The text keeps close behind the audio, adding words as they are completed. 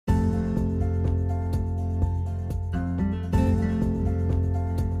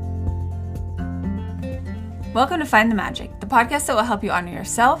Welcome to Find the Magic, the podcast that will help you honor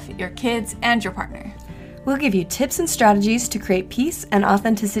yourself, your kids, and your partner. We'll give you tips and strategies to create peace and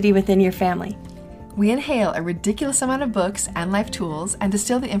authenticity within your family. We inhale a ridiculous amount of books and life tools and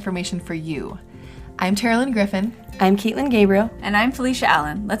distill the information for you. I'm Terilyn Griffin. I'm Caitlin Gabriel. And I'm Felicia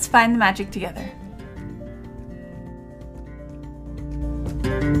Allen. Let's find the magic together.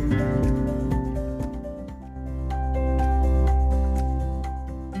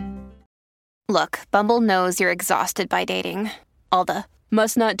 Look, Bumble knows you're exhausted by dating. All the,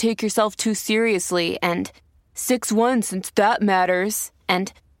 must not take yourself too seriously, and 6'1" since that matters,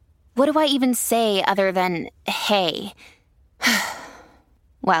 and what do I even say other than, hey?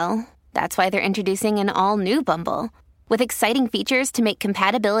 Well, that's why they're introducing an all-new Bumble, with exciting features to make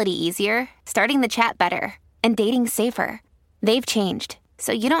compatibility easier, starting the chat better, and dating safer. They've changed,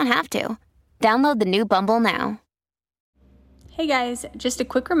 so you don't have to. Download the new Bumble now. Hey guys, just a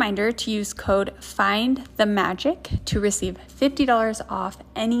quick reminder to use code FINDTHEMAGIC to receive $50 off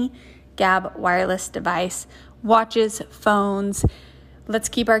any Gabb wireless device, watches, phones. Let's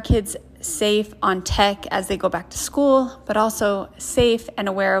keep our kids safe on tech as they go back to school, but also safe and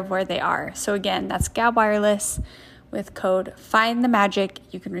aware of where they are. So again, that's Gabb Wireless. With code FINDTHEMAGIC,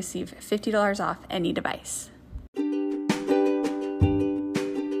 you can receive $50 off any device.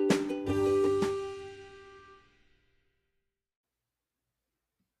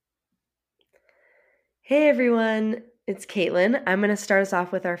 Hey everyone, it's Caitlin. I'm going to start us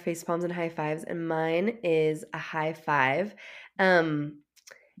off with our face palms and high fives, and mine is a high five. Emmett,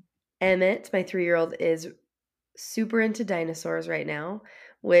 my 3-year-old, is super into dinosaurs right now,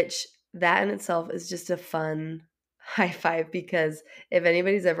 which that in itself is just a fun high five, because if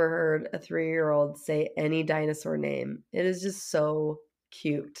anybody's ever heard a 3-year-old say any dinosaur name, it is just so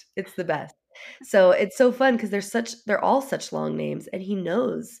cute. It's the best. So it's so fun because they're all such long names, and he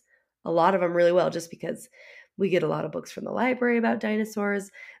knows a lot of them really well just because we get a lot of books from the library about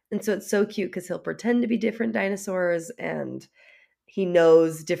dinosaurs. And so it's so cute because he'll pretend to be different dinosaurs, and he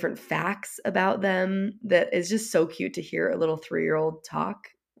knows different facts about them. That is just so cute to hear a little 3-year-old talk,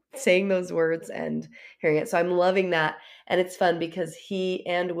 saying those words and hearing it. So I'm loving that. And it's fun because he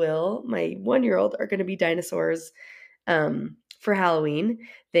and Will, my 1-year-old, are going to be dinosaurs for Halloween,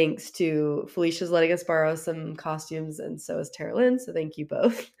 thanks to Felicia's letting us borrow some costumes, and so is Terilyn. So thank you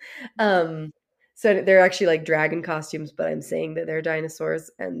both. So they're actually like dragon costumes, but I'm saying that they're dinosaurs,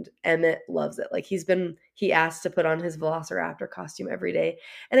 and Emmett loves it. Like he asked to put on his Velociraptor costume every day.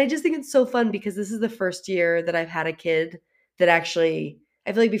 And I just think it's so fun because this is the first year that I've had a kid that actually,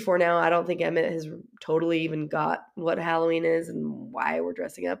 I feel like before now, I don't think Emmett has totally even got what Halloween is and why we're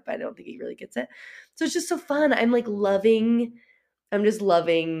dressing up. I don't think he really gets it. So it's just so fun. I'm just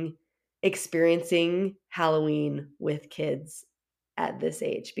loving experiencing Halloween with kids at this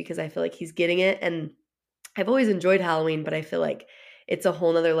age because I feel like he's getting it. And I've always enjoyed Halloween, but I feel like it's a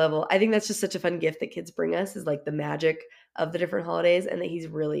whole nother level. I think that's just such a fun gift that kids bring us, is like the magic of the different holidays, and that he's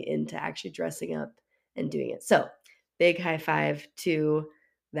really into actually dressing up and doing it. So big high five to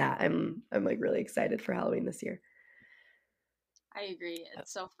that. I'm like really excited for Halloween this year. I agree.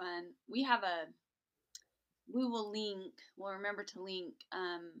 It's so fun. We'll remember to link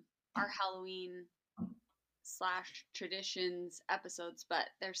our Halloween / traditions episodes, but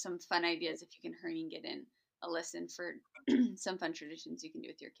there's some fun ideas if you can hurry and get in a listen for some fun traditions you can do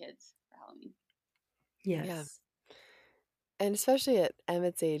with your kids for Halloween. Yes. Yeah. And especially at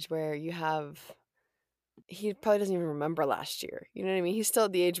Emmett's age, where he probably doesn't even remember last year. You know what I mean? He's still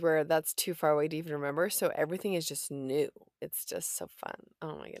at the age where that's too far away to even remember. So everything is just new. It's just so fun.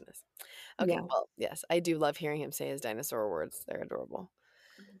 Oh my goodness. Okay, Yeah. well, yes, I do love hearing him say his dinosaur words. They're adorable.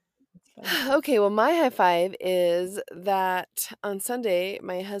 Okay, well, my high five is that on Sunday,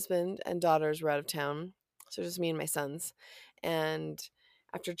 my husband and daughters were out of town. So just me and my sons. And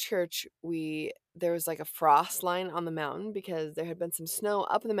after church, there was like a frost line on the mountain because there had been some snow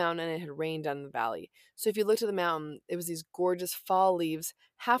up in the mountain and it had rained down in the valley. So if you looked at the mountain, it was these gorgeous fall leaves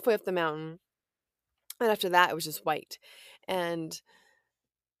halfway up the mountain. And after that, it was just white. And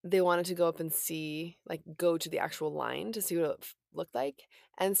they wanted to go up and go to the actual line to see what it looked like.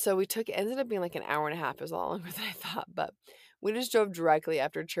 And so it ended up being like an hour and a half. It was a lot longer than I thought, but we just drove directly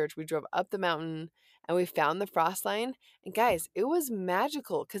after church. We drove up the mountain and we found the frost line. And guys, it was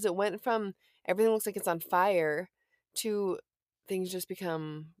magical because it went from everything looks like it's on fire to things just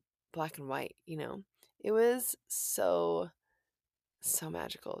become black and white, you know? It was so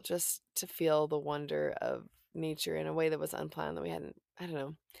magical just to feel the wonder of nature in a way that was unplanned, that we hadn't, I don't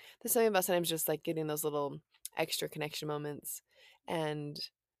know. There's something about sometimes just like getting those little extra connection moments. And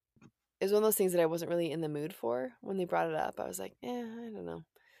it was one of those things that I wasn't really in the mood for when they brought it up. I was like, I don't know.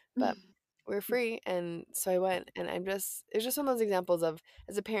 But we were free, and so I went, and it's just one of those examples of,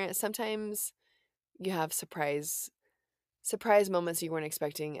 as a parent, sometimes you have surprise moments you weren't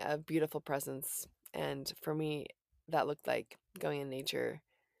expecting of beautiful presents. And for me, that looked like going in nature,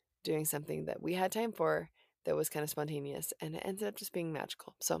 doing something that we had time for that was kind of spontaneous, and it ended up just being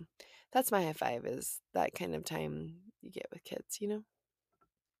magical. So that's my high five, is that kind of time you get with kids, you know?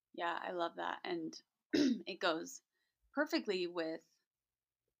 Yeah, I love that. And it goes perfectly with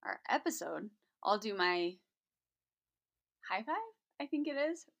our episode. I'll do my high five, I think it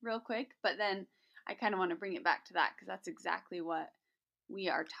is, real quick. But then I kind of want to bring it back to that because that's exactly what we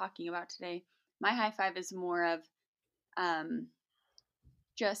are talking about today. My high five is more of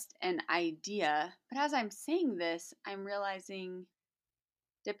just an idea. But as I'm saying this, I'm realizing,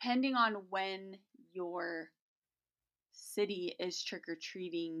 depending on when your city is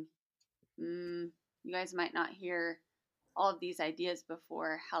trick-or-treating, you guys might not hear all of these ideas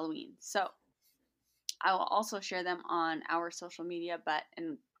before Halloween. So I will also share them on our social media, but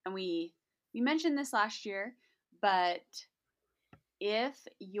and we mentioned this last year, but if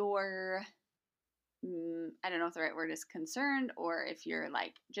you're I don't know if the right word is concerned, or if you're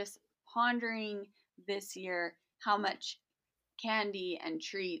like just pondering this year how much candy and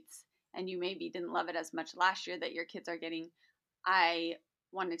treats, and you maybe didn't love it as much last year, that your kids are getting, I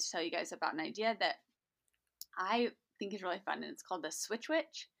wanted to tell you guys about an idea that I think is really fun, and it's called the Switch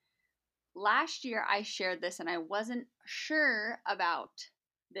Witch. Last year I shared this and I wasn't sure about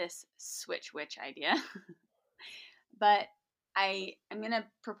this Switch Witch idea, but I'm going to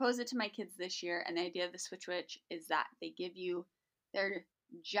propose it to my kids this year. And the idea of the Switch Witch is that they give you their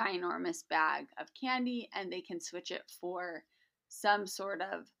ginormous bag of candy and they can switch it for some sort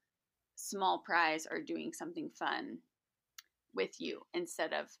of small prize or doing something fun with you,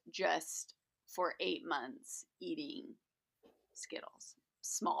 instead of just for 8 months eating Skittles,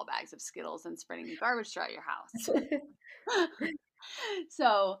 small bags of Skittles, and spreading the garbage throughout your house.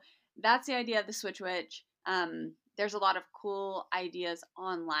 So that's the idea of the Switch Witch. There's a lot of cool ideas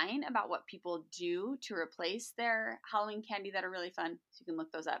online about what people do to replace their Halloween candy that are really fun. So you can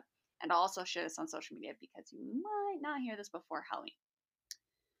look those up. And I'll also share this on social media because you might not hear this before Halloween.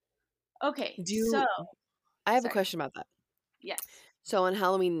 Okay, I have a question about that. Yes. So on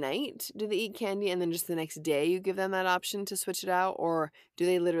Halloween night, do they eat candy and then just the next day you give them that option to switch it out? Or do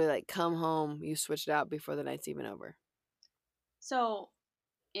they literally like come home, you switch it out before the night's even over? So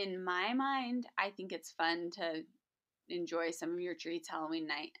in my mind, I think it's fun to enjoy some of your treats Halloween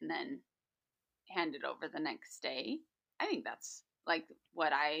night and then hand it over the next day. I think that's like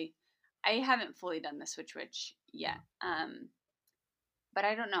what I haven't fully done the Switch Witch yet. But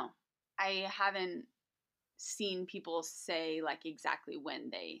I don't know. I haven't seen people say like exactly when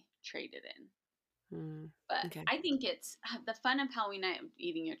they traded in. But okay. I think it's the fun of Halloween night of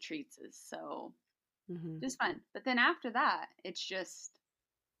eating your treats is so just fun. But then after that, it's just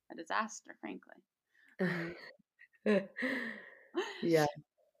a disaster, frankly. Yeah.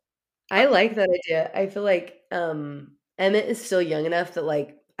 I like that idea. I feel like Emmett is still young enough that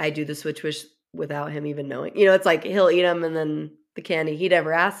like I do the Switch Wish without him even knowing. You know, it's like he'll eat them and then the candy, he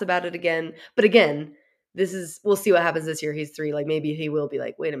never asks about it again. But again, we'll see what happens this year. He's 3. Like maybe he will be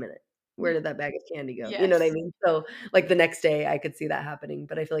like, wait a minute, where did that bag of candy go? You know what I Yes. mean? So like the next day I could see that happening.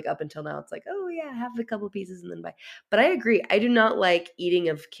 But I feel like up until now it's like, oh yeah, have a couple pieces and then bye. But I agree. I do not like eating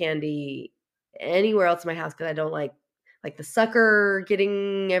of candy anywhere else in my house because I don't like the sucker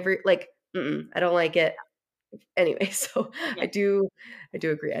getting I don't like it. Anyway, so Yeah. I do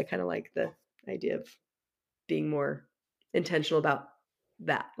agree. I kind of like the idea of being more intentional about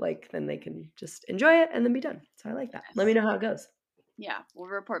that. Like then they can just enjoy it and then be done. So I like that. Let me know how it goes. Yeah, we'll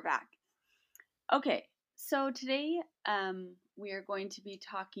report back. Okay, so today we are going to be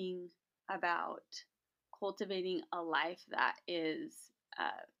talking about cultivating a life that is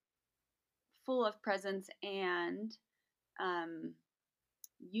full of presence and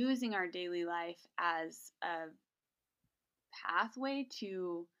using our daily life as a pathway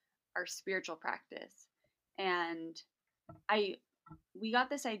to our spiritual practice. And we got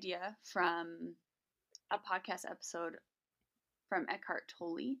this idea from a podcast episode from Eckhart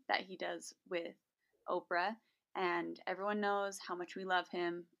Tolle that he does with Oprah, and everyone knows how much we love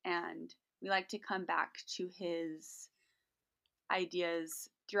him, and we like to come back to his ideas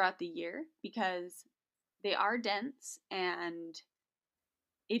throughout the year because they are dense, and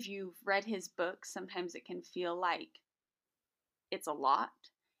if you've read his books, sometimes it can feel like it's a lot.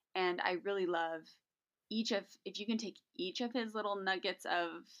 And I really love if you can take each of his little nuggets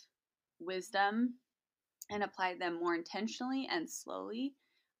of wisdom and apply them more intentionally and slowly,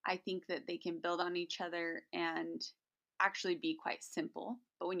 I think that they can build on each other. And actually be quite simple,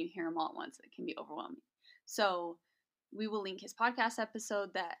 but when you hear them all at once, it can be overwhelming. So we will link his podcast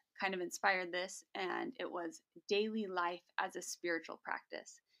episode that kind of inspired this, and it was Daily Life as a Spiritual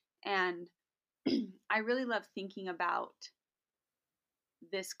Practice. And I really love thinking about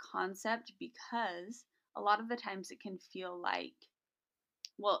this concept because a lot of the times it can feel like,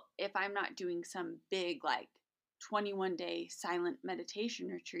 well, if I'm not doing some big, like 21-day silent meditation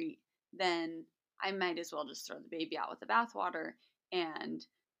retreat, then I might as well just throw the baby out with the bathwater and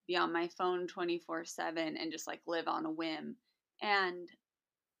be on my phone 24/7 and just like live on a whim. And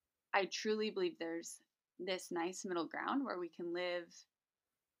I truly believe there's this nice middle ground where we can live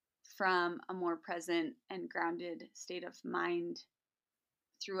from a more present and grounded state of mind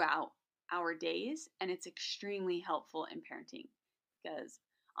throughout our days. And it's extremely helpful in parenting because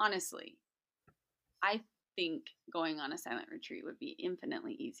honestly, I think going on a silent retreat would be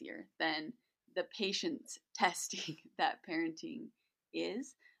infinitely easier than the patience testing that parenting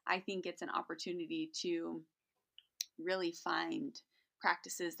is. I think it's an opportunity to really find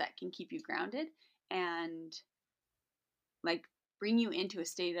practices that can keep you grounded and like bring you into a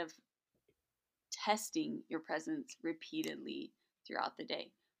state of testing your presence repeatedly throughout the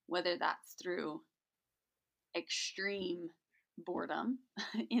day, whether that's through extreme boredom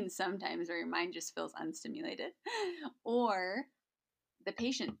in some times where your mind just feels unstimulated, or the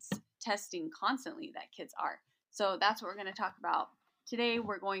patience testing constantly that kids are. So that's what we're going to talk about today.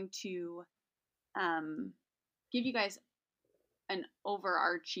 We're going to give you guys an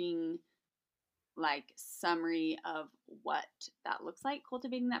overarching like summary of what that looks like,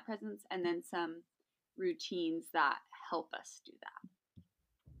 cultivating that presence, and then some routines that help us do that.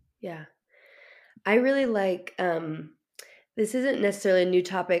 Yeah. I really like, this isn't necessarily a new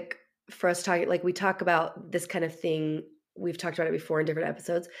topic for us talking, like we talk about this kind of thing. We've talked about it before in different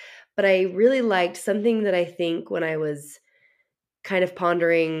episodes, but I really liked something that I think when I was kind of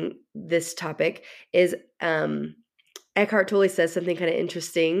pondering this topic is, Eckhart Tolle says something kind of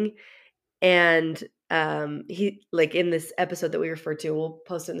interesting. And he, like in this episode that we referred to, we'll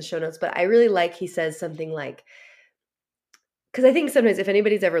post it in the show notes, but I really like, he says something like, because I think sometimes if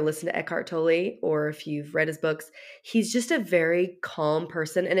anybody's ever listened to Eckhart Tolle or if you've read his books, he's just a very calm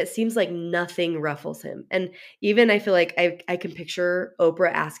person and it seems like nothing ruffles him. And even I feel like I can picture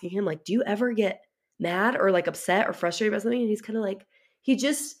Oprah asking him, like, do you ever get mad or like upset or frustrated about something? And he's kind of like, he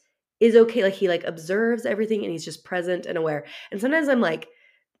just is okay. Like he like observes everything and he's just present and aware. And sometimes I'm like,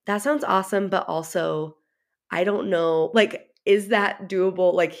 that sounds awesome, but also I don't know, like, is that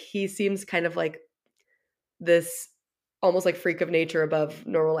doable? Like he seems kind of like this almost like freak of nature above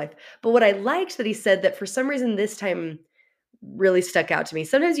normal life. But what I liked that he said that for some reason this time really stuck out to me.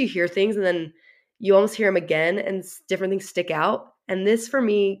 Sometimes you hear things and then you almost hear them again and different things stick out. And this for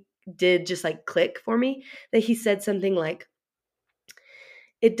me did just like click for me that he said something like,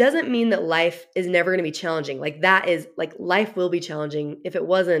 it doesn't mean that life is never going to be challenging. Like that is like life will be challenging. If it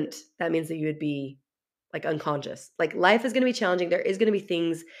wasn't, that means that you would be like unconscious. Like life is going to be challenging. There is going to be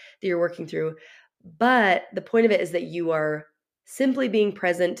things that you're working through. But the point of it is that you are simply being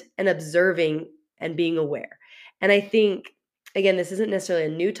present and observing and being aware. And I think, again, this isn't necessarily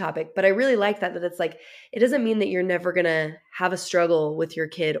a new topic, but I really like that it's like, it doesn't mean that you're never going to have a struggle with your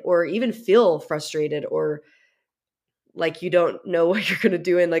kid or even feel frustrated or like you don't know what you're going to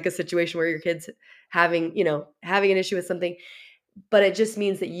do in like a situation where your kid's having, having an issue with something. But it just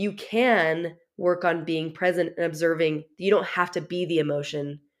means that you can work on being present and observing. You don't have to be the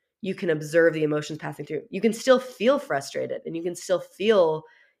emotion. You can observe the emotions passing through. You can still feel frustrated and you can still feel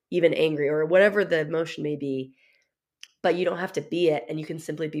even angry or whatever the emotion may be, but you don't have to be it and you can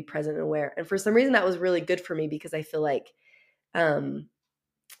simply be present and aware. And for some reason that was really good for me because I feel like, I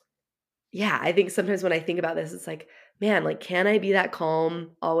think sometimes when I think about this, it's like, man, like, can I be that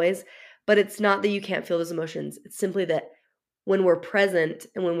calm always? But it's not that you can't feel those emotions. It's simply that when we're present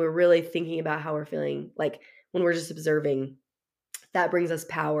and when we're really thinking about how we're feeling, like when we're just observing, that brings us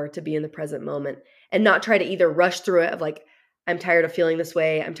power to be in the present moment and not try to either rush through it of like, I'm tired of feeling this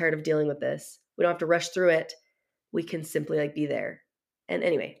way. I'm tired of dealing with this. We don't have to rush through it. We can simply like be there. And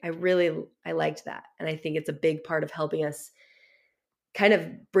anyway, I liked that. And I think it's a big part of helping us kind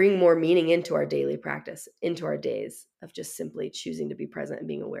of bring more meaning into our daily practice, into our days of just simply choosing to be present and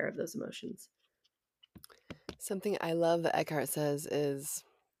being aware of those emotions. Something I love that Eckhart says is,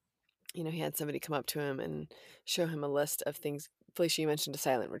 he had somebody come up to him and show him a list of things. Felicia, you mentioned a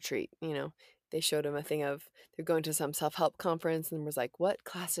silent retreat. They showed him a thing of they're going to some self-help conference and was like, what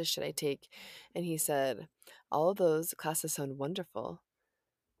classes should I take? And he said, all of those classes sound wonderful.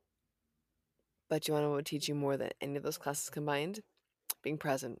 But you want to know what would teach you more than any of those classes combined? Being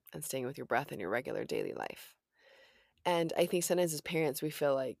present and staying with your breath in your regular daily life. And I think sometimes as parents, we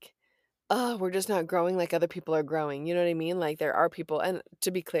feel like, oh, we're just not growing like other people are growing. You know what I mean? Like there are people, and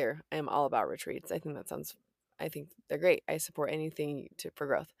to be clear, I am all about retreats. I think they're great. I support anything for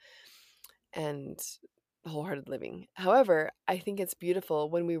growth and wholehearted living. However, I think it's beautiful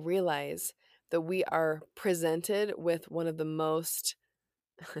when we realize that we are presented with one of the most,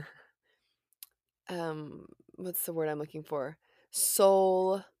 what's the word I'm looking for?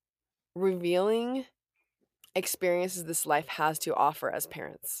 Soul revealing experiences this life has to offer as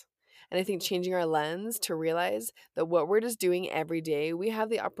parents. And I think changing our lens to realize that what we're just doing every day, we have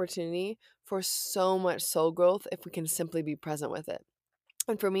the opportunity for so much soul growth if we can simply be present with it.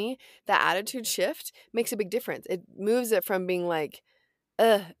 And for me, that attitude shift makes a big difference. It moves it from being like,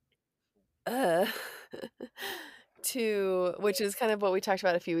 uh, uh, to, which is kind of what we talked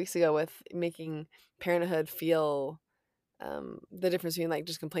about a few weeks ago with making parenthood feel the difference between like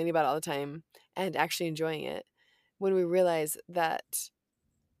just complaining about it all the time and actually enjoying it. When we realize that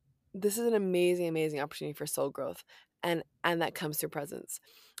this is an amazing, amazing opportunity for soul growth, and that comes through presence.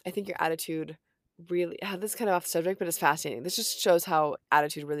 I think your attitude really, this is kind of off subject, but it's fascinating. This just shows how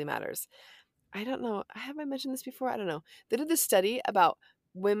attitude really matters. I don't know. Have I mentioned this before? I don't know. They did this study about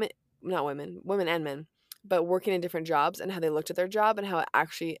women, not women, women and men, but working in different jobs and how they looked at their job and how it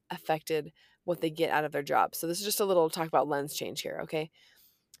actually affected what they get out of their job. So this is just a little talk about lens change here, okay?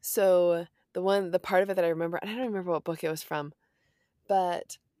 So the part of it that I remember, and I don't remember what book it was from,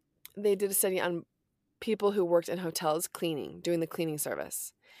 but they did a study on people who worked in hotels cleaning, doing the cleaning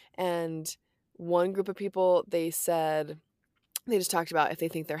service. And one group of people, they just talked about if they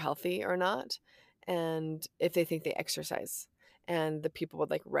think they're healthy or not, and if they think they exercise. And the people would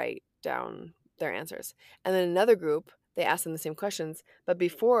like write down their answers. And then another group, they asked them the same questions, but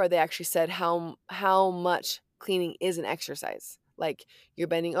before they actually said how much cleaning is an exercise. Like you're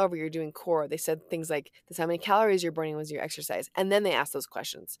bending over, you're doing core. They said things like, this is how many calories you're burning was your exercise. And then they asked those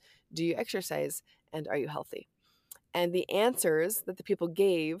questions. Do you exercise and are you healthy? And the answers that the people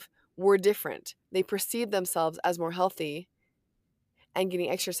gave were different. They perceived themselves as more healthy and getting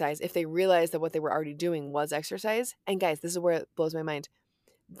exercise if they realized that what they were already doing was exercise. And guys, this is where it blows my mind.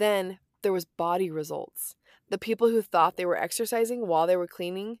 Then there was body results. The people who thought they were exercising while they were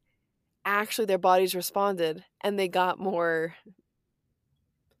cleaning, actually their bodies responded and they got more,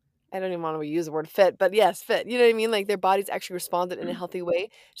 I don't even want to use the word fit, but yes, fit. You know what I mean? Like their bodies actually responded in a healthy way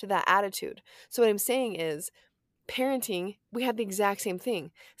to that attitude. So what I'm saying is parenting, we have the exact same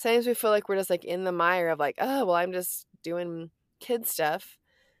thing. Sometimes we feel like we're just like in the mire of like, oh, well, I'm just doing kid stuff.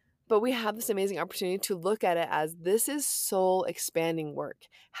 But we have this amazing opportunity to look at it as this is soul expanding work.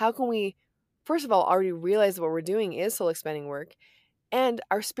 How can we, first of all, already realize what we're doing is soul expanding work, and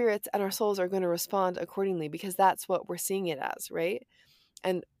our spirits and our souls are going to respond accordingly because that's what we're seeing it as, right?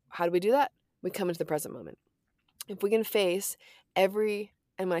 And how do we do that? We come into the present moment. If we can face every,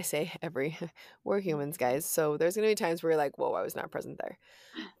 and when I say every, we're humans, guys. So there's going to be times where you're like, whoa, I was not present there.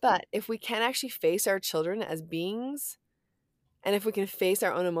 But if we can actually face our children as beings, and if we can face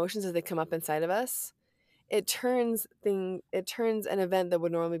our own emotions as they come up inside of us, it turns an event that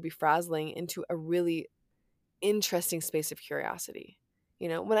would normally be frazzling into a really interesting space of curiosity. You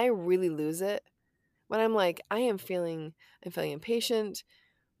know, when I really lose it, when I'm like, I'm feeling impatient,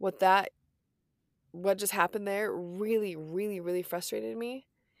 what just happened there really, really, really frustrated me.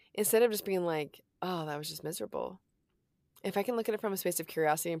 Instead of just being like, oh, that was just miserable. If I can look at it from a space of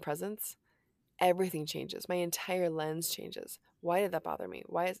curiosity and presence, everything changes. My entire lens changes. Why did that bother me?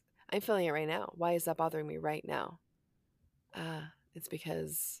 I'm feeling it right now. Why is that bothering me right now? It's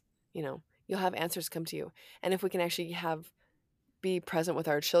because, you'll have answers come to you. And if we can actually be present with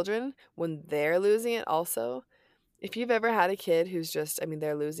our children when they're losing it also, if you've ever had a kid who's just,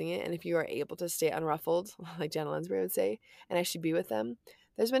 they're losing it, and if you are able to stay unruffled, like Jenna Lensbury would say, and actually be with them,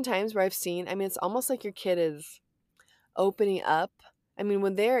 there's been times where I've seen, it's almost like your kid is opening up.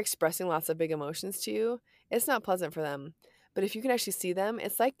 When they're expressing lots of big emotions to you, it's not pleasant for them. But if you can actually see them,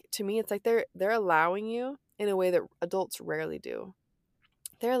 it's like, to me, it's like they're allowing you in a way that adults rarely do.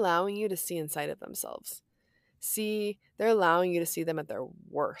 They're allowing you to see inside of themselves. They're allowing you to see them at their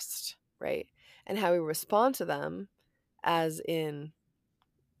worst, right? And how we respond to them, as in,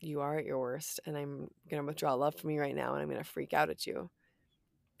 you are at your worst, and I'm going to withdraw love from you right now, and I'm going to freak out at you.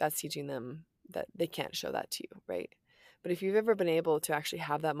 That's teaching them that they can't show that to you, right? But if you've ever been able to actually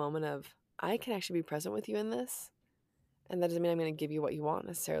have that moment of, I can actually be present with you in this, and that doesn't mean I'm going to give you what you want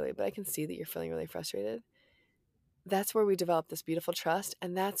necessarily, but I can see that you're feeling really frustrated. That's where we develop this beautiful trust,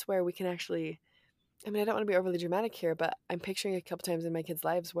 and that's where we can actually, I don't want to be overly dramatic here, but I'm picturing a couple times in my kids'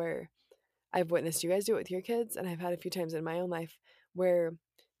 lives where I've witnessed you guys do it with your kids, and I've had a few times in my own life where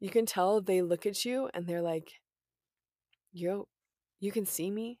you can tell they look at you and they're like, you can see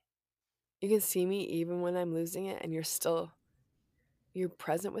me. You can see me even when I'm losing it, and you're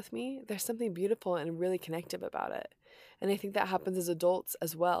present with me. There's something beautiful and really connective about it. And I think that happens as adults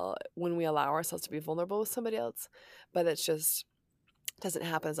as well when we allow ourselves to be vulnerable with somebody else, but it's just doesn't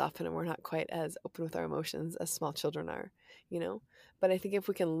happen as often, and we're not quite as open with our emotions as small children are, you know? But I think if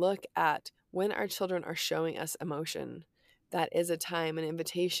we can look at when our children are showing us emotion, that is a time, an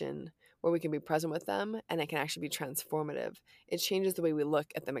invitation where we can be present with them, and it can actually be transformative. It changes the way we look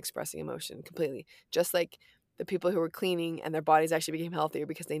at them expressing emotion completely. Just like the people who were cleaning and their bodies actually became healthier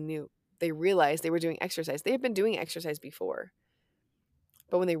because they realized they were doing exercise. They had been doing exercise before,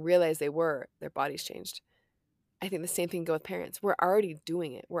 but when they realized their bodies changed. I think the same thing can go with parents. We're already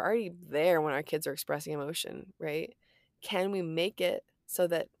doing it. We're already there when our kids are expressing emotion, right? Can we make it so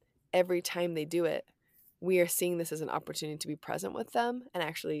that every time they do it, we are seeing this as an opportunity to be present with them and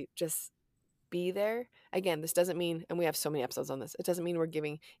actually just be there? Again, this doesn't mean, and we have so many episodes on this, it doesn't mean we're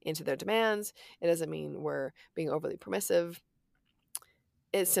giving into their demands. It doesn't mean we're being overly permissive.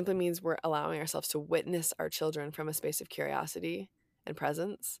 It simply means we're allowing ourselves to witness our children from a space of curiosity and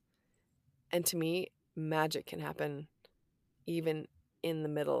presence. And to me, magic can happen even in the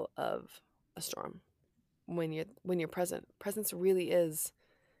middle of a storm when you're present. Presence really is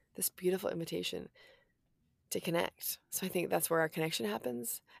this beautiful invitation to connect. So I think that's where our connection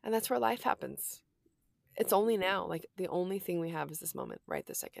happens, and that's where life happens. It's only now. Like, the only thing we have is this moment right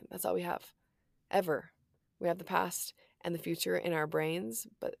this second. That's all we have ever. We have the past and the future in our brains,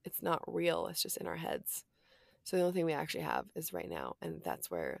 but it's not real. It's just in our heads. So the only thing we actually have is right now, and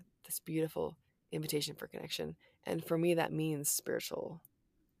that's where this beautiful invitation for connection. And for me, that means spiritual.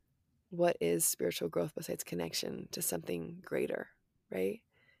 What is spiritual growth besides connection to something greater, right?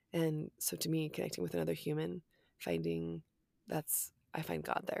 And so to me, connecting with another human, I find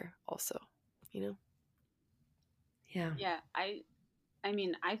God there also, you know? Yeah. Yeah, I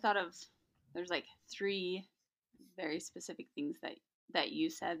mean, I thought of, there's like 3 very specific things that you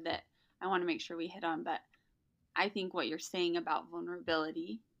said that I want to make sure we hit on, but I think what you're saying about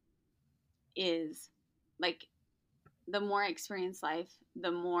vulnerability is, like, the more I experience life,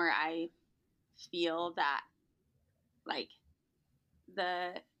 the more I feel that, like,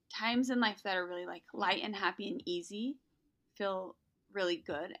 the times in life that are really like light and happy and easy feel really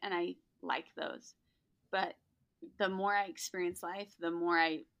good, and I like those. But the more I experience life, the more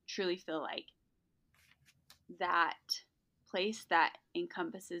I truly feel like that place that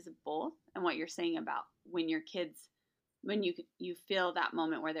encompasses both. And what you're saying about when your kids, when you feel that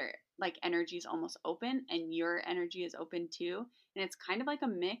moment where their like energy is almost open and your energy is open too, and it's kind of like a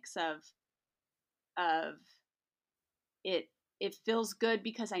mix of it it feels good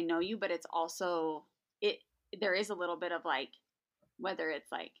because I know you, but it's also, it there is a little bit of like, whether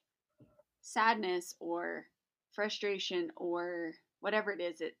it's like sadness or frustration or whatever it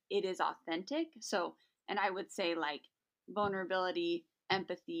is, it is authentic. So, and I would say like vulnerability,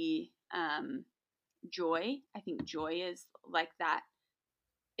 empathy, joy. I think joy is like that.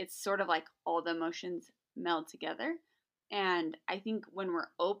 It's sort of like all the emotions meld together. And I think when we're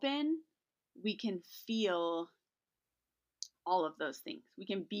open, we can feel all of those things. We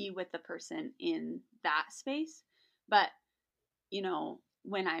can be with the person in that space. But,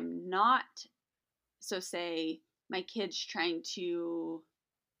 when I'm not, so say my kid's trying to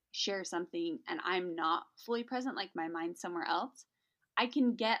share something and I'm not fully present, like my mind's somewhere else, I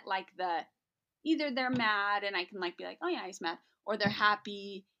can get like either they're mad and I can like be like, oh yeah, he's mad, or they're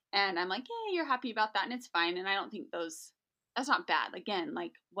happy and I'm like, yeah, you're happy about that and it's fine. And I don't think that's not bad. Again,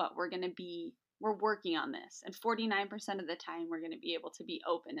 like we're working on this, and 49% of the time we're going to be able to be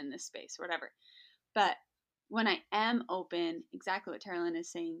open in this space, whatever. But when I am open, exactly what Terralyn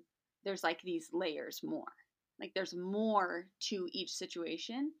is saying, there's like these layers more. Like there's more to each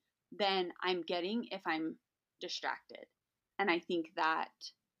situation than I'm getting if I'm distracted. And I think that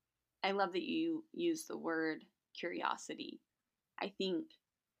I love that you use the word curiosity. I think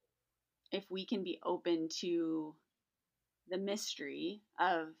if we can be open to the mystery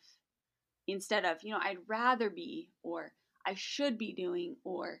of, instead of, I'd rather be, or I should be doing,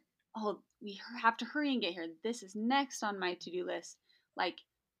 or, oh, we have to hurry and get here, this is next on my to-do list. Like,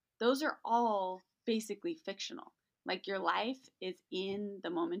 those are all basically fictional. Like, your life is in the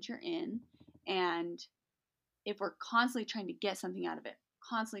moment you're in. And if we're constantly trying to get something out of it,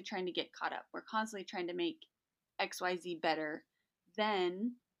 constantly trying to get caught up, we're constantly trying to make XYZ better,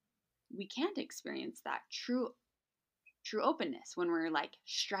 then we can't experience that true openness when we're like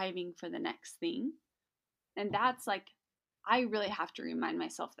striving for the next thing. And that's like, I really have to remind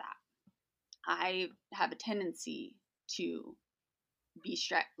myself that I have a tendency to be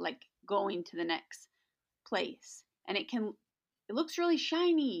like going to the next place and it looks really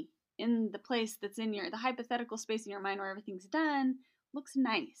shiny in the place that's in the hypothetical space in your mind where everything's done, looks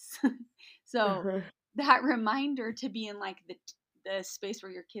nice. So that reminder to be in like the space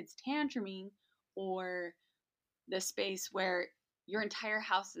where your kid's tantruming, or the space where your entire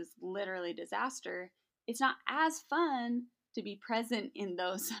house is literally disaster, it's not as fun to be present in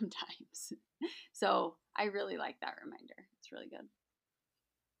those sometimes. So I really like that reminder. It's really good.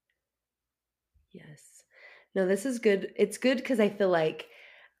 Yes. No, this is good. It's good because I feel like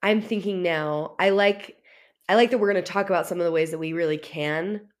I'm thinking now, I like that we're going to talk about some of the ways that we really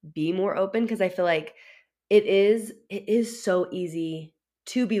can be more open, because I feel like it is so easy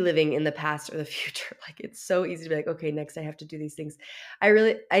to be living in the past or the future. Like, it's so easy to be like, okay, next I have to do these things. I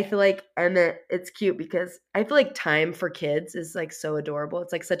feel like it's cute because I feel like time for kids is like so adorable.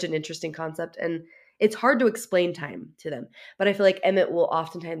 It's like such an interesting concept, and it's hard to explain time to them. But I feel like Emmett will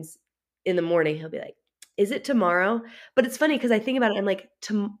oftentimes in the morning, he'll be like, is it tomorrow? But it's funny because I think about it, I'm like,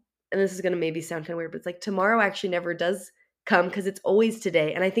 and this is going to maybe sound kind of weird, but it's like tomorrow actually never does come, because it's always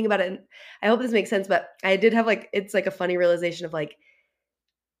today. And I think about it, and I hope this makes sense, but I did have like, it's like a funny realization of like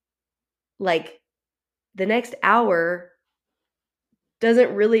the next hour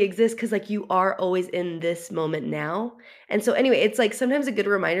doesn't really exist, because like you are always in this moment now. And so anyway, it's like sometimes a good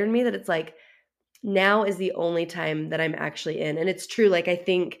reminder to me that it's like now is the only time that I'm actually in. And it's true. Like, I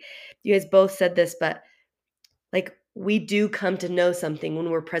think you guys both said this, but like we do come to know something when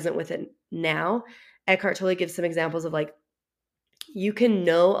we're present with it now. Eckhart Tolle gives some examples of like, you can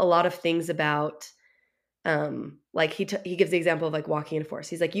know a lot of things about, like he gives the example of like walking in a forest.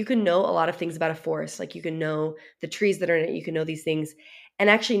 He's like, you can know a lot of things about a forest. Like, you can know the trees that are in it, you can know these things, and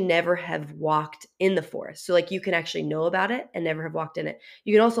actually never have walked in the forest. So like, you can actually know about it and never have walked in it.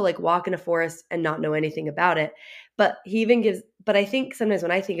 You can also like walk in a forest and not know anything about it. But I think sometimes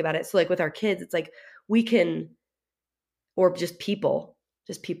when I think about it, so like with our kids, it's like we can, or just people.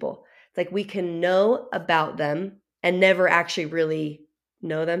 It's like we can know about them and never actually really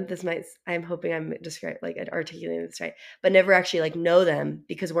know them. I'm hoping I'm articulating this right, but never actually like know them,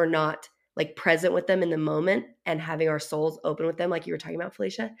 because we're not like present with them in the moment and having our souls open with them, like you were talking about,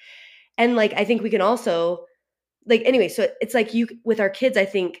 Felicia. And like, I think we can also like, anyway, so it's like with our kids, I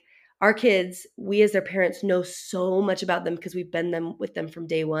think our kids, we as their parents know so much about them because we've been with them from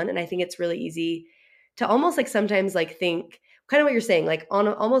day one. And I think it's really easy to almost like sometimes like think kind of what you're saying, like on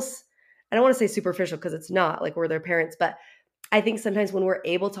almost, I don't want to say superficial because it's not, like we're their parents, but I think sometimes when we're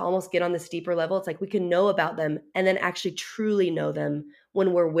able to almost get on this deeper level, it's like we can know about them and then actually truly know them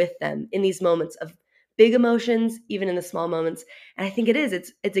when we're with them in these moments of big emotions, even in the small moments. And I think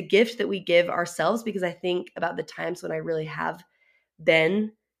it's a gift that we give ourselves, because I think about the times when I really have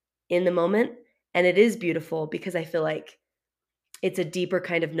been in the moment, and it is beautiful because I feel like it's a deeper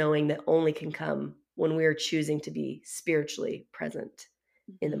kind of knowing that only can come when we are choosing to be spiritually present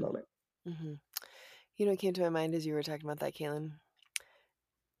in the moment. Mm-hmm. You know what came to my mind as you were talking about that, Kaylin?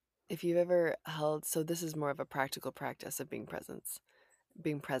 If you've ever held, so this is more of a practical practice of being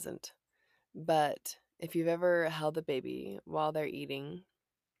present. But if you've ever held a baby while they're eating,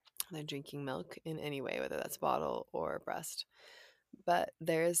 they're drinking milk in any way, whether that's bottle or breast, but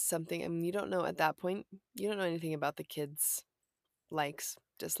there is something, I mean, you don't know at that point, you don't know anything about the kids' likes,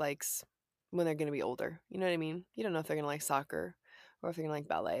 dislikes when they're going to be older. You know what I mean? You don't know if they're going to like soccer or if they're going to like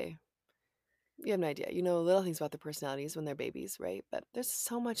ballet. You have no idea. You know little things about their personalities when they're babies, right? But there's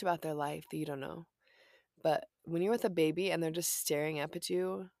so much about their life that you don't know. But when you're with a baby and they're just staring up at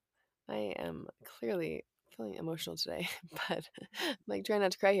you, I am clearly feeling emotional today, but I'm like trying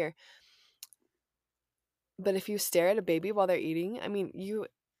not to cry here. But if you stare at a baby while they're eating, I mean, you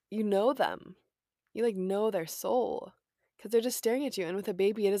know them. You like know their soul because they're just staring at you. And with a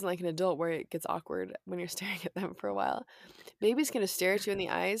baby, it isn't like an adult where it gets awkward when you're staring at them for a while. Baby's going to stare at you in the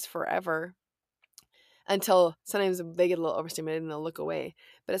eyes forever until sometimes they get a little overstimulated and they'll look away.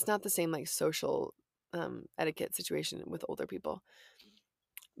 But it's not the same like social etiquette situation with older people.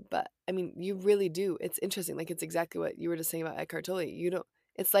 But I mean, you really do. It's interesting. Like, it's exactly what you were just saying about Eckhart Tolle.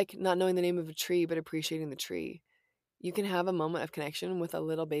 It's like not knowing the name of a tree, but appreciating the tree. You can have a moment of connection with a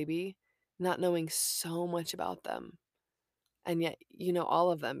little baby, not knowing so much about them. And yet you know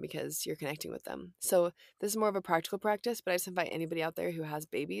all of them because you're connecting with them. So this is more of a practical practice, but I just invite anybody out there who has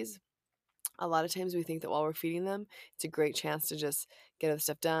babies. A lot of times we think that while we're feeding them, it's a great chance to just get other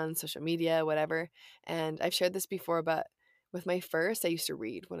stuff done, social media, whatever. And I've shared this before, but with my first, I used to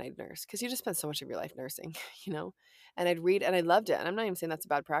read when I'd nurse because you just spend so much of your life nursing, and I'd read and I loved it. And I'm not even saying that's a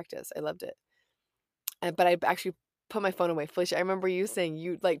bad practice. I loved it. But I actually put my phone away. Felicia, I remember you saying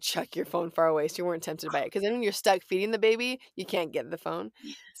you like chuck your phone far away so you weren't tempted by it. Because then when you're stuck feeding the baby, you can't get the phone.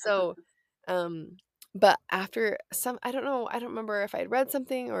 So But after I don't know, I don't remember if I'd read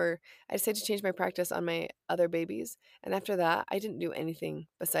something or I decided to change my practice on my other babies. And after that, I didn't do anything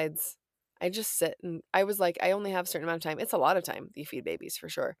besides I just sit, and I was like, I only have a certain amount of time. It's a lot of time that you feed babies for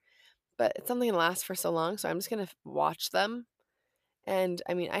sure, but it's something that lasts for so long. So I'm just going to watch them. And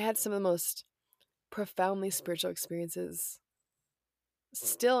I mean, I had some of the most profoundly spiritual experiences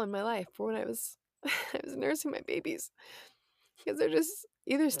still in my life for when I was I was nursing my babies, because they're just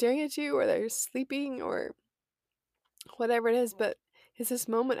either staring at you or they're sleeping or whatever it is, but it's this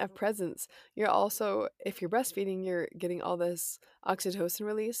moment of presence. You're also, if you're breastfeeding, you're getting all this oxytocin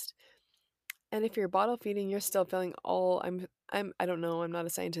released, and if you're bottle feeding, you're still feeling all I don't know, I'm not a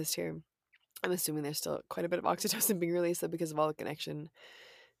scientist here. I'm assuming there's still quite a bit of oxytocin being released though, because of all the connection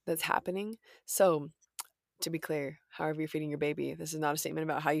that's happening. So to be clear, however you're feeding your baby, this is not a statement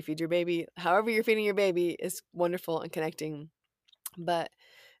about how you feed your baby. However you're feeding your baby is wonderful and connecting, but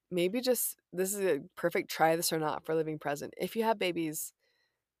maybe just this is a perfect try this or not for living present. If you have babies,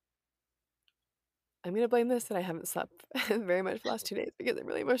 I'm going to blame this that I haven't slept very much for the last 2 days because I'm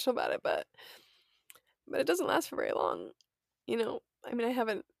really emotional about it, but it doesn't last for very long. You know, I mean, I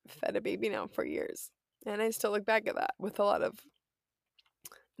haven't fed a baby now for years, and I still look back at that with a lot of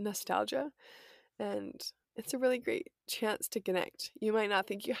nostalgia, and it's a really great chance to connect. You might not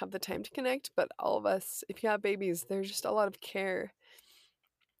think you have the time to connect, but all of us, if you have babies, there's just a lot of care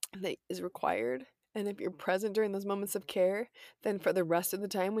that is required. And if you're present during those moments of care, then for the rest of the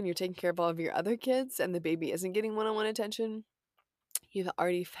time when you're taking care of all of your other kids and the baby isn't getting one-on-one attention, you've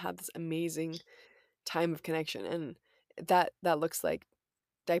already had this amazing time of connection. And that looks like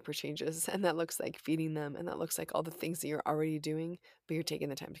diaper changes, and that looks like feeding them, and that looks like all the things that you're already doing, but you're taking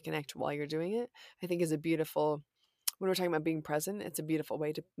the time to connect while you're doing it. I think is a beautiful, when we're talking about being present, it's a beautiful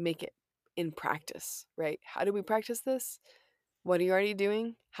way to make it in practice, right? How do we practice this? What are you already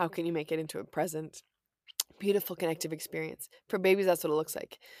doing? How can you make it into a present, beautiful connective experience? For babies, that's what it looks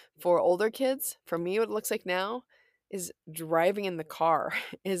like. For older kids, for me, what it looks like now is driving in the car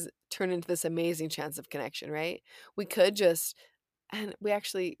is turned into this amazing chance of connection, right? We could just, and we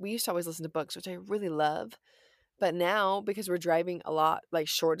used to always listen to books, which I really love. But now, because we're driving a lot, like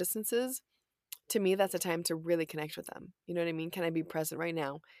short distances, to me, that's a time to really connect with them. You know what I mean? Can I be present right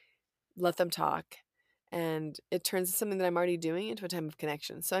now? Let them talk. And it turns something that I'm already doing into a time of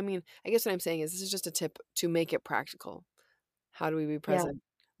connection. So, I mean, I guess what I'm saying is this is just a tip to make it practical. How do we be Yeah. present?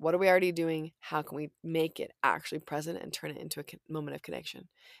 What are we already doing? How can we make it actually present and turn it into a moment of connection?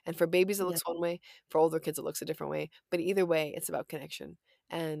 And for babies, it Yeah. looks one way. For older kids, it looks a different way. But either way, it's about connection.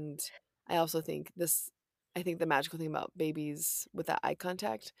 And I also think I think the magical thing about babies with that eye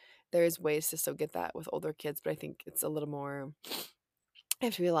contact, there's ways to still get that with older kids, but I think it's a little more, I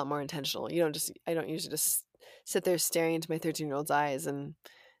have to be a lot more intentional. I don't usually just sit there staring into my 13-year-old's eyes and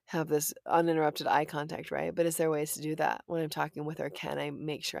have this uninterrupted eye contact, right? But is there ways to do that when I'm talking with her? Can I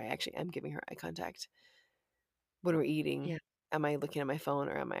make sure I actually am giving her eye contact? When we're eating, Yeah. am I looking at my phone,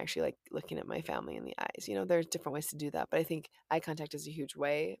 or am I actually like looking at my family in the eyes? You know, there's different ways to do that. But I think eye contact is a huge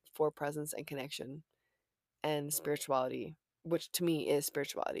way for presence and connection and spirituality, which to me is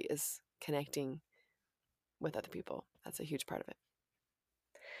spirituality, is connecting with other people. That's a huge part of it.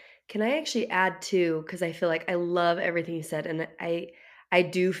 Can I actually add too, because I feel like I love everything you said, and I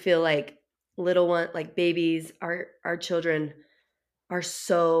do feel like little one, like babies, our children are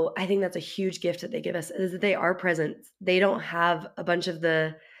so, I think that's a huge gift that they give us, is that they are present. They don't have a bunch of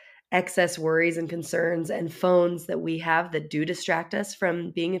the excess worries and concerns and phones that we have that do distract us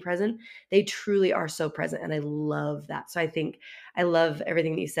from being present. They truly are so present, and I love that. So I think I love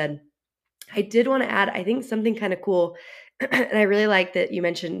everything that you said. I did want to add, I think something kind of cool, and I really like that you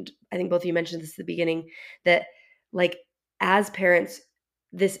mentioned, I think both of you mentioned this at the beginning, that like as parents,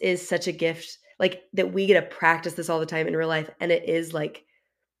 this is such a gift, like that we get to practice this all the time in real life. And it is like,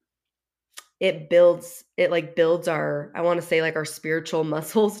 it like builds our, I want to say like our spiritual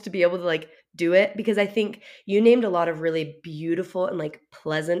muscles to be able to like do it. Because I think you named a lot of really beautiful and like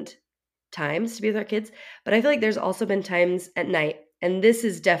pleasant times to be with our kids. But I feel like there's also been times at night, and this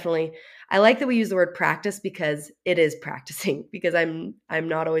is definitely, I like that we use the word practice because it is practicing, because I'm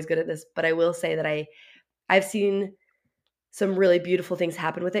not always good at this, but I will say that I've seen some really beautiful things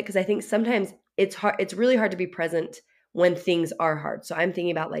happen with it, because I think sometimes it's really hard to be present when things are hard. So I'm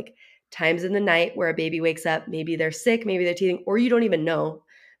thinking about like times in the night where a baby wakes up, maybe they're sick, maybe they're teething, or you don't even know.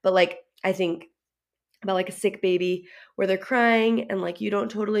 But like I think about like a sick baby where they're crying and like you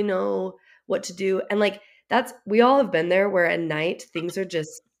don't totally know what to do. And like we all have been there where at night things are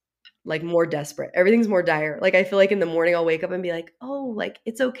just like more desperate. Everything's more dire. Like I feel like in the morning I'll wake up and be like, "Oh, like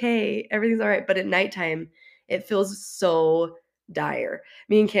it's okay. Everything's all right." But at nighttime, it feels so dire.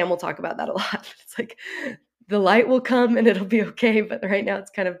 Me and Cam will talk about that a lot. It's like the light will come and it'll be okay, but right now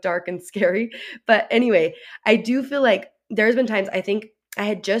it's kind of dark and scary. But anyway, I do feel like there's been times, I think I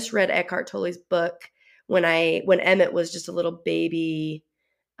had just read Eckhart Tolle's book when Emmett was just a little baby.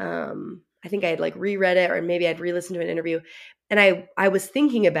 I think I had like reread it, or maybe I'd re-listened to an interview, and I was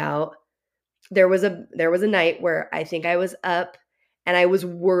thinking about, there was a night where I think I was up and I was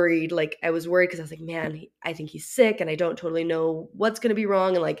worried. Like I was worried because I was like, man, I think he's sick and I don't totally know what's going to be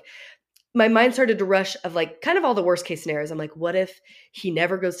wrong. And like my mind started to rush of like kind of all the worst case scenarios. I'm like, what if he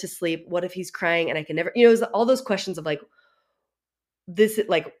never goes to sleep? What if he's crying and I can never, it was all those questions of like, this,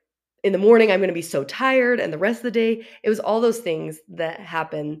 like in the morning, I'm going to be so tired and the rest of the day. It was all those things that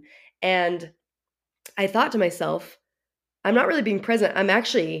happen. And I thought to myself, I'm not really being present. I'm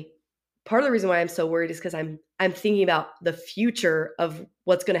actually, part of the reason why I'm so worried is because I'm thinking about the future of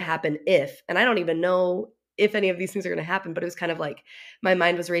what's going to happen if, and I don't even know if any of these things are going to happen, but it was kind of like my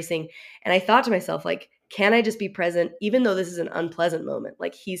mind was racing. And I thought to myself, like, can I just be present, even though this is an unpleasant moment?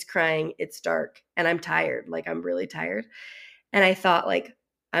 Like he's crying, it's dark, and I'm tired. Like I'm really tired. And I thought, like,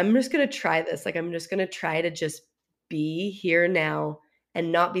 I'm just going to try this. Like, I'm just going to try to just be here now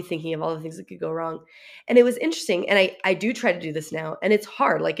and not be thinking of all the things that could go wrong. And it was interesting. And I do try to do this now. And it's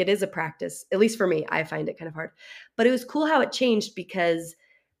hard. Like, it is a practice. At least for me, I find it kind of hard. But it was cool how it changed, because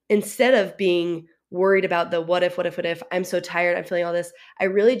instead of being worried about the what if, I'm so tired, I'm feeling all this, I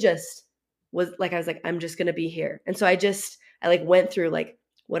really just was like, I was like, I'm just going to be here. And so I like went through like,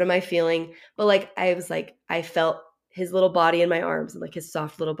 what am I feeling? But like, I was like, I felt his little body in my arms and like his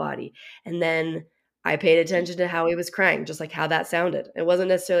soft little body. And then I paid attention to how he was crying, just like how that sounded. It wasn't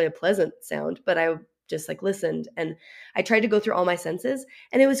necessarily a pleasant sound, but I just like listened and I tried to go through all my senses.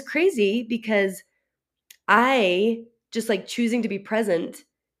 And it was crazy because I just like choosing to be present,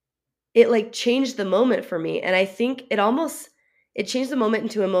 it like changed the moment for me. And I think it changed the moment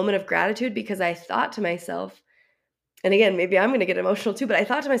into a moment of gratitude, because I thought to myself, and again, maybe I'm going to get emotional too, but I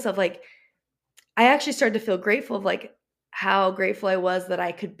thought to myself, like, I actually started to feel grateful of like how grateful I was that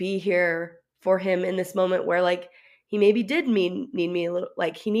I could be here for him in this moment where like he maybe did need me a little,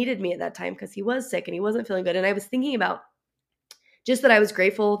 like he needed me at that time because he was sick and he wasn't feeling good. And I was thinking about just that I was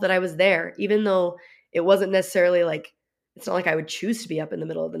grateful that I was there, even though it wasn't necessarily like, it's not like I would choose to be up in the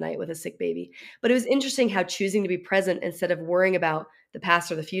middle of the night with a sick baby. But it was interesting how choosing to be present instead of worrying about the past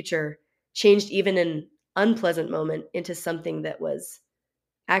or the future changed even an unpleasant moment into something that was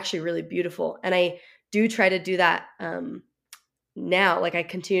actually really beautiful. And I do try to do that now. Like I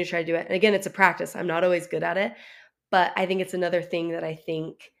continue to try to do it. And again, it's a practice. I'm not always good at it, but I think it's another thing that I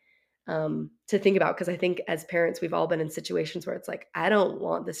think to think about, because I think as parents, we've all been in situations where it's like, I don't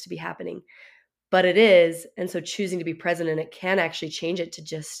want this to be happening, but it is. And so choosing to be present in it can actually change it to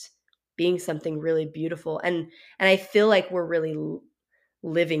just being something really beautiful. And I feel like we're really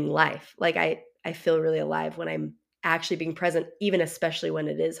living life. Like I feel really alive when I'm actually being present, even especially when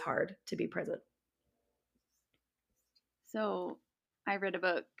it is hard to be present. So I read a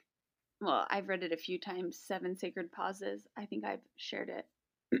book. Well, I've read it a few times, 7 Sacred Pauses. I think I've shared it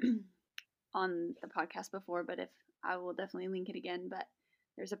on the podcast before, but if I will definitely link it again. But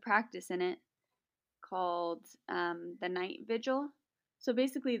there's a practice in it called the Night Vigil. So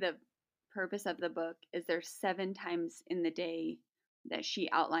basically the purpose of the book is there's 7 times in the day that she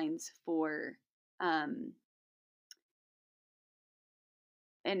outlines for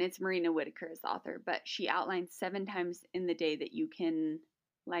and it's Marina Whitaker is the author, but she outlines 7 times in the day that you can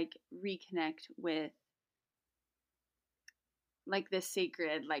like reconnect with like the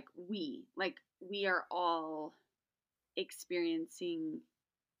sacred, like we are all experiencing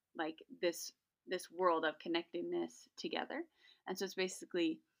like this world of connectedness together. And so it's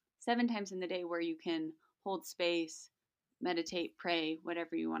basically 7 times in the day where you can hold space, meditate, pray,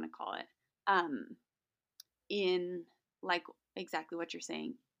 whatever you want to call it, in like exactly what you're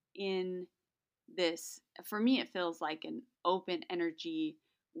saying, in this, for me it feels like an open energy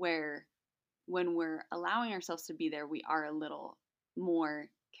where when we're allowing ourselves to be there, we are a little more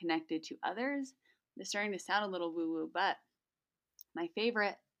connected to others. It's starting to sound a little woo-woo, but my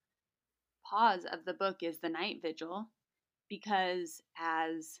favorite pause of the book is the night vigil, because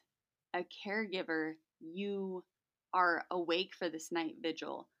as a caregiver, you are awake for this night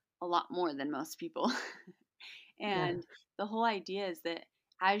vigil a lot more than most people. And Yeah. the whole idea is that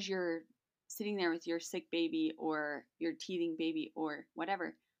as you're sitting there with your sick baby or your teething baby or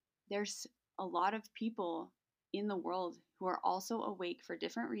whatever, there's a lot of people in the world who are also awake for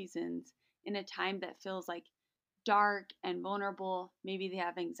different reasons in a time that feels like dark and vulnerable. Maybe they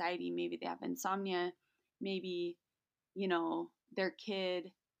have anxiety, maybe they have insomnia, maybe, you know, their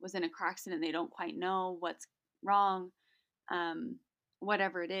kid was in a car accident, they don't quite know what's wrong.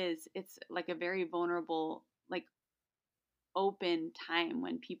 whatever it is, it's like a very vulnerable, like open time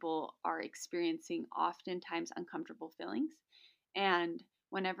when people are experiencing oftentimes uncomfortable feelings. And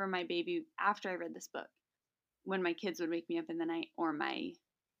whenever my baby, after I read this book, when my kids would wake me up in the night or my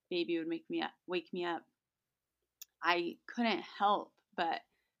baby would wake me up, I couldn't help but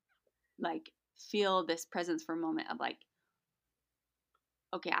like feel this presence for a moment of like,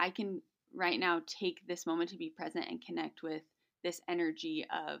 okay, I can right now take this moment to be present and connect with this energy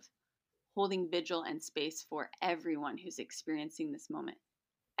of holding vigil and space for everyone who's experiencing this moment.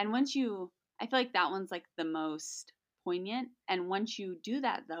 And I feel like that one's like the most poignant. And once you do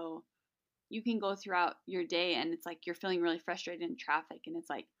that, though, you can go throughout your day and it's like you're feeling really frustrated in traffic. And it's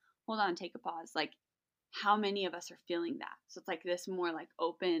like, hold on, take a pause. Like, how many of us are feeling that? So it's like this more like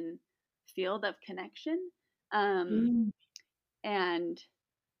open field of connection. And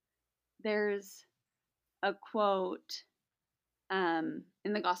there's a quote in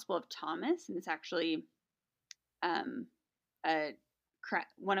the Gospel of Thomas, and it's actually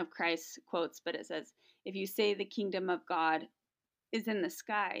one of Christ's quotes, but it says, if you say the kingdom of God is in the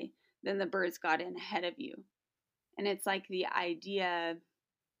sky, then the birds got in ahead of you. And it's like the idea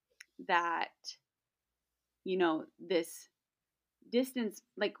that, this distance,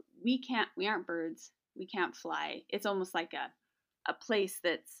 like we aren't birds, we can't fly. It's almost like a place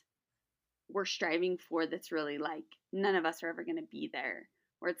we're striving for, that's really like none of us are ever going to be there,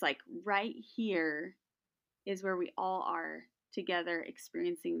 where it's like right here is where we all are together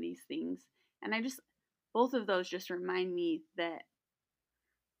experiencing these things. And both of those just remind me that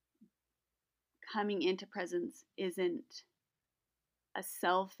coming into presence isn't a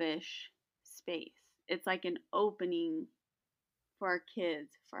selfish space. It's like an opening for our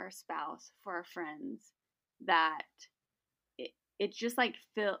kids, for our spouse, for our friends, that it's just like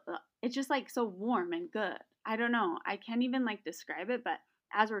it's just like so warm and good. I don't know. I can't even like describe it, but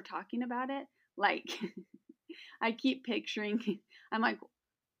as we're talking about it, like I keep picturing, I'm like,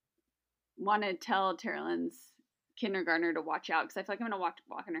 want to tell Terrelyn's kindergartner to watch out, because I feel like I'm going to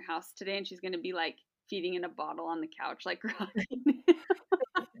walk in her house today and she's going to be like feeding in a bottle on the couch, like rocking.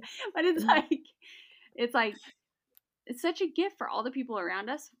 But it's such a gift for all the people around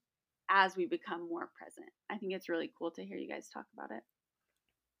us as we become more present. I think it's really cool to hear you guys talk about it.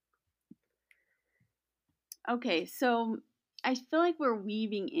 Okay, so I feel like we're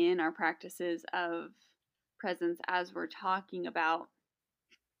weaving in our practices of presence as we're talking about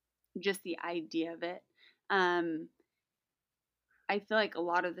just the idea of it. I feel like a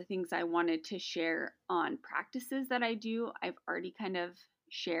lot of the things I wanted to share on practices that I do, I've already kind of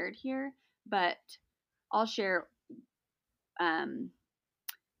shared here, but I'll share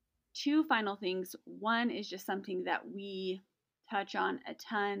two final things. One is just something that we touch on a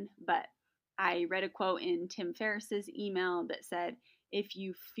ton, but I read a quote in Tim Ferriss's email that said, if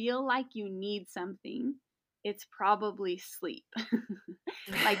you feel like you need something, it's probably sleep.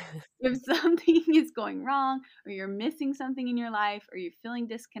 Like if something is going wrong, or you're missing something in your life, or you're feeling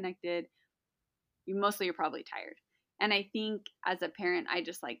disconnected, you're probably tired. And I think as a parent, I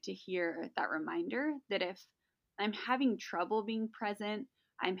just like to hear that reminder that if I'm having trouble being present,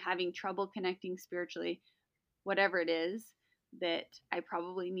 I'm having trouble connecting spiritually, whatever it is, that I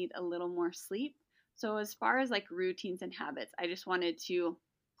probably need a little more sleep. So as far as like routines and habits, I just wanted to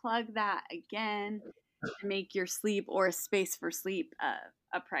plug that again, to make your sleep or a space for sleep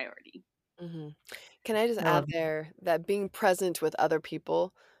a priority. Mm-hmm. Can I just add there that being present with other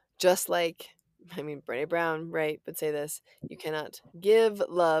people, just like, Brené Brown, right, would say this, you cannot give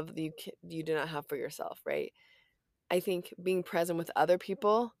love that you do not have for yourself, right? I think being present with other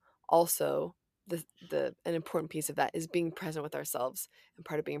people also, an important piece of that is being present with ourselves. And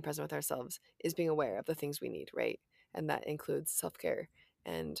part of being present with ourselves is being aware of the things we need, right? And that includes self-care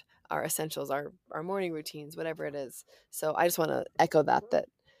and our essentials, our morning routines, whatever it is. So I just want to echo that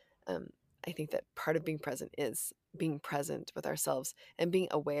I think that part of being present is being present with ourselves and being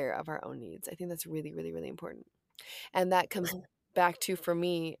aware of our own needs. I think that's really, really, really important. And that comes back to, for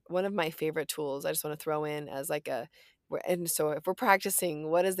me, one of my favorite tools I just want to throw in as and so if we're practicing,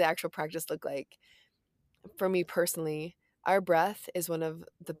 what does the actual practice look like? For me personally, our breath is one of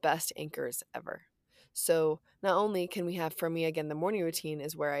the best anchors ever. So not only can we have, for me, again, the morning routine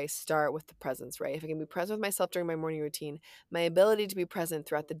is where I start with the presence, right? If I can be present with myself during my morning routine, my ability to be present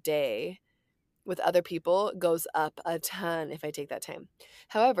throughout the day with other people goes up a ton if I take that time.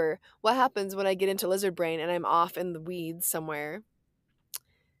 However, what happens when I get into lizard brain and I'm off in the weeds somewhere,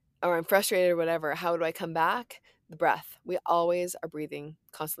 or I'm frustrated or whatever? How do I come back? The breath. We always are breathing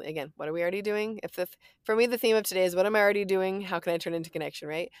constantly. Again, what are we already doing? For me, the theme of today is, what am I already doing? How can I turn into connection,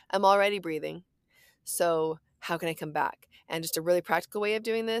 right? I'm already breathing. So how can I come back? And just a really practical way of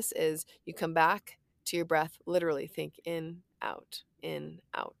doing this is you come back to your breath, literally think in, out, in,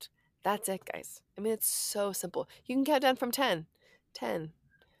 out. That's it, guys. I mean, it's so simple. You can count down from 10, 10,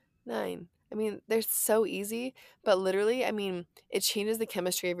 9. I mean, they're so easy, but literally, I mean, it changes the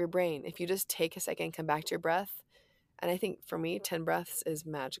chemistry of your brain. If you just take a second, come back to your breath. And I think for me, 10 breaths is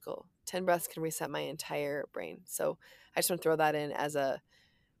magical. 10 breaths can reset my entire brain. So I just want to throw that in as a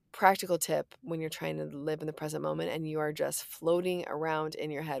practical tip when you're trying to live in the present moment and you are just floating around in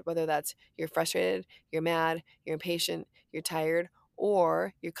your head, whether that's you're frustrated, you're mad, you're impatient, you're tired,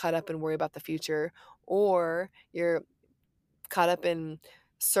 or you're caught up in worry about the future, or you're caught up in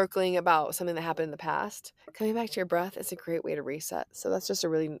circling about something that happened in the past. Coming back to your breath is a great way to reset. So that's just a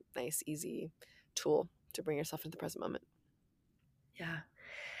really nice, easy tool to bring yourself into the present moment. Yeah.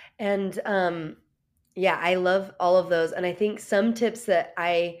 And yeah, I love all of those. And I think some tips that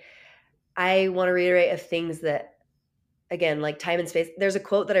I want to reiterate of things that, again, like time and space. There's a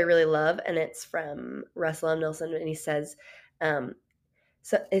quote that I really love, and it's from Russell M. Nelson, and he says, in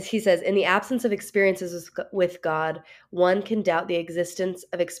the absence of experiences with God, one can doubt the existence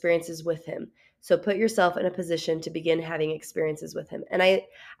of experiences with him. So put yourself in a position to begin having experiences with him. And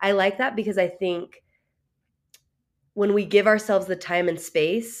I like that because I think when we give ourselves the time and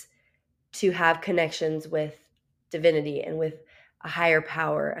space to have connections with divinity and with a higher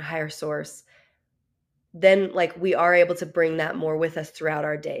power, a higher source, then like we are able to bring that more with us throughout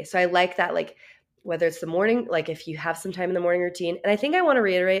our day. So I like that, like whether it's the morning, like if you have some time in the morning routine. And I think I want to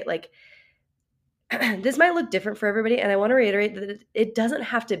reiterate, like, this might look different for everybody. And I want to reiterate that it doesn't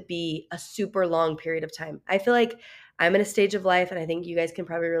have to be a super long period of time. I feel like I'm in a stage of life, and I think you guys can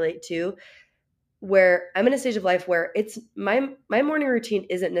probably relate too, where I'm in a stage of life where it's my morning routine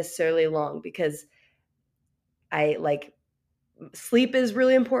isn't necessarily long because I like sleep is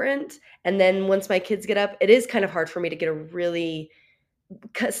really important. And then once my kids get up, it is kind of hard for me to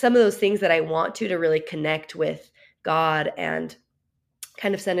get some of those things that I want to really connect with God and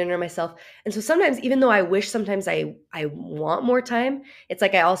kind of center myself. And so sometimes, even though I wish sometimes I want more time, it's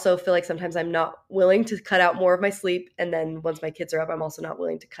like I also feel like sometimes I'm not willing to cut out more of my sleep. And then once my kids are up, I'm also not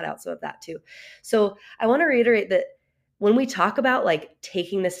willing to cut out some of that too. So I want to reiterate that when we talk about like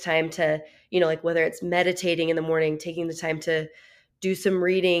taking this time to, like whether it's meditating in the morning, taking the time to do some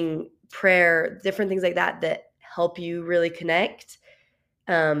reading, prayer, different things like that help you really connect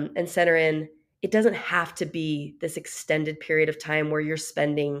and center in, it doesn't have to be this extended period of time where you're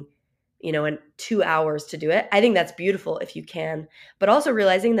spending, 2 hours to do it. I think that's beautiful if you can, but also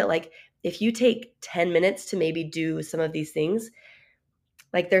realizing that like, if you take 10 minutes to maybe do some of these things,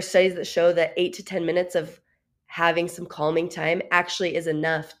 like there's studies that show that 8 to 10 minutes of having some calming time actually is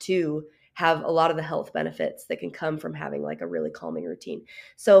enough to have a lot of the health benefits that can come from having like a really calming routine.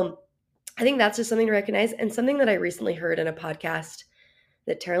 So I think that's just something to recognize. And something that I recently heard in a podcast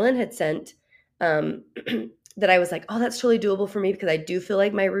that Terralyn had sent, that I was like, oh, that's totally doable for me because I do feel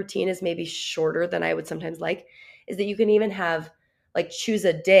like my routine is maybe shorter than I would sometimes like, is that you can even have like choose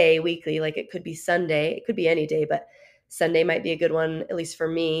a day weekly. Like it could be Sunday, it could be any day, but Sunday might be a good one, at least for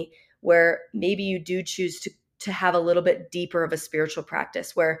me, where maybe you do choose to have a little bit deeper of a spiritual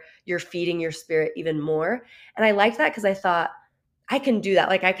practice where you're feeding your spirit even more. And I liked that because I thought I can do that.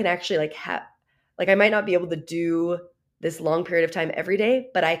 Like I can actually I might not be able to do this long period of time every day,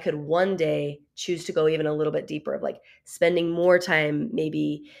 but I could one day choose to go even a little bit deeper of like spending more time,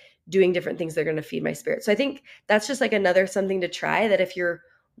 maybe doing different things that are going to feed my spirit. So I think that's just like another something to try, that if you're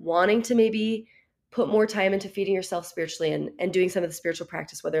wanting to maybe put more time into feeding yourself spiritually and doing some of the spiritual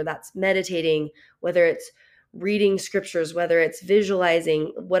practice, whether that's meditating, whether it's reading scriptures, whether it's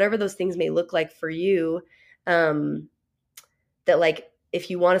visualizing, whatever those things may look like for you, that like, if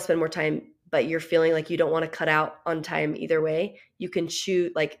you want to spend more time, but you're feeling like you don't want to cut out on time either way, you can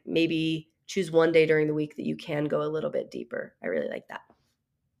choose, like maybe choose one day during the week that you can go a little bit deeper. I really like that.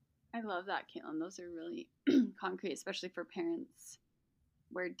 I love that, Caitlin. Those are really concrete, especially for parents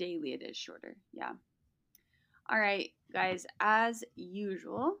where daily it is shorter. Yeah. All right, guys, as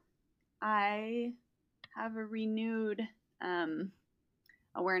usual, I have a renewed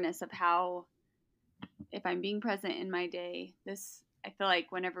awareness of how, if I'm being present in my day, I feel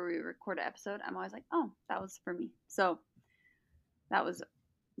like whenever we record an episode, I'm always like, oh, that was for me. So that was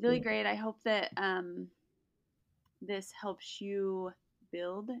really great. I hope that this helps you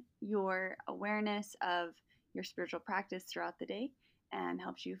build your awareness of your spiritual practice throughout the day and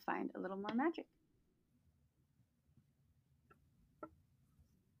helps you find a little more magic.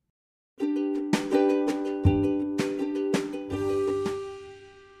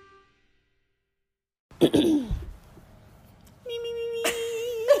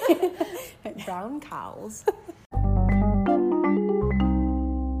 Brown cows.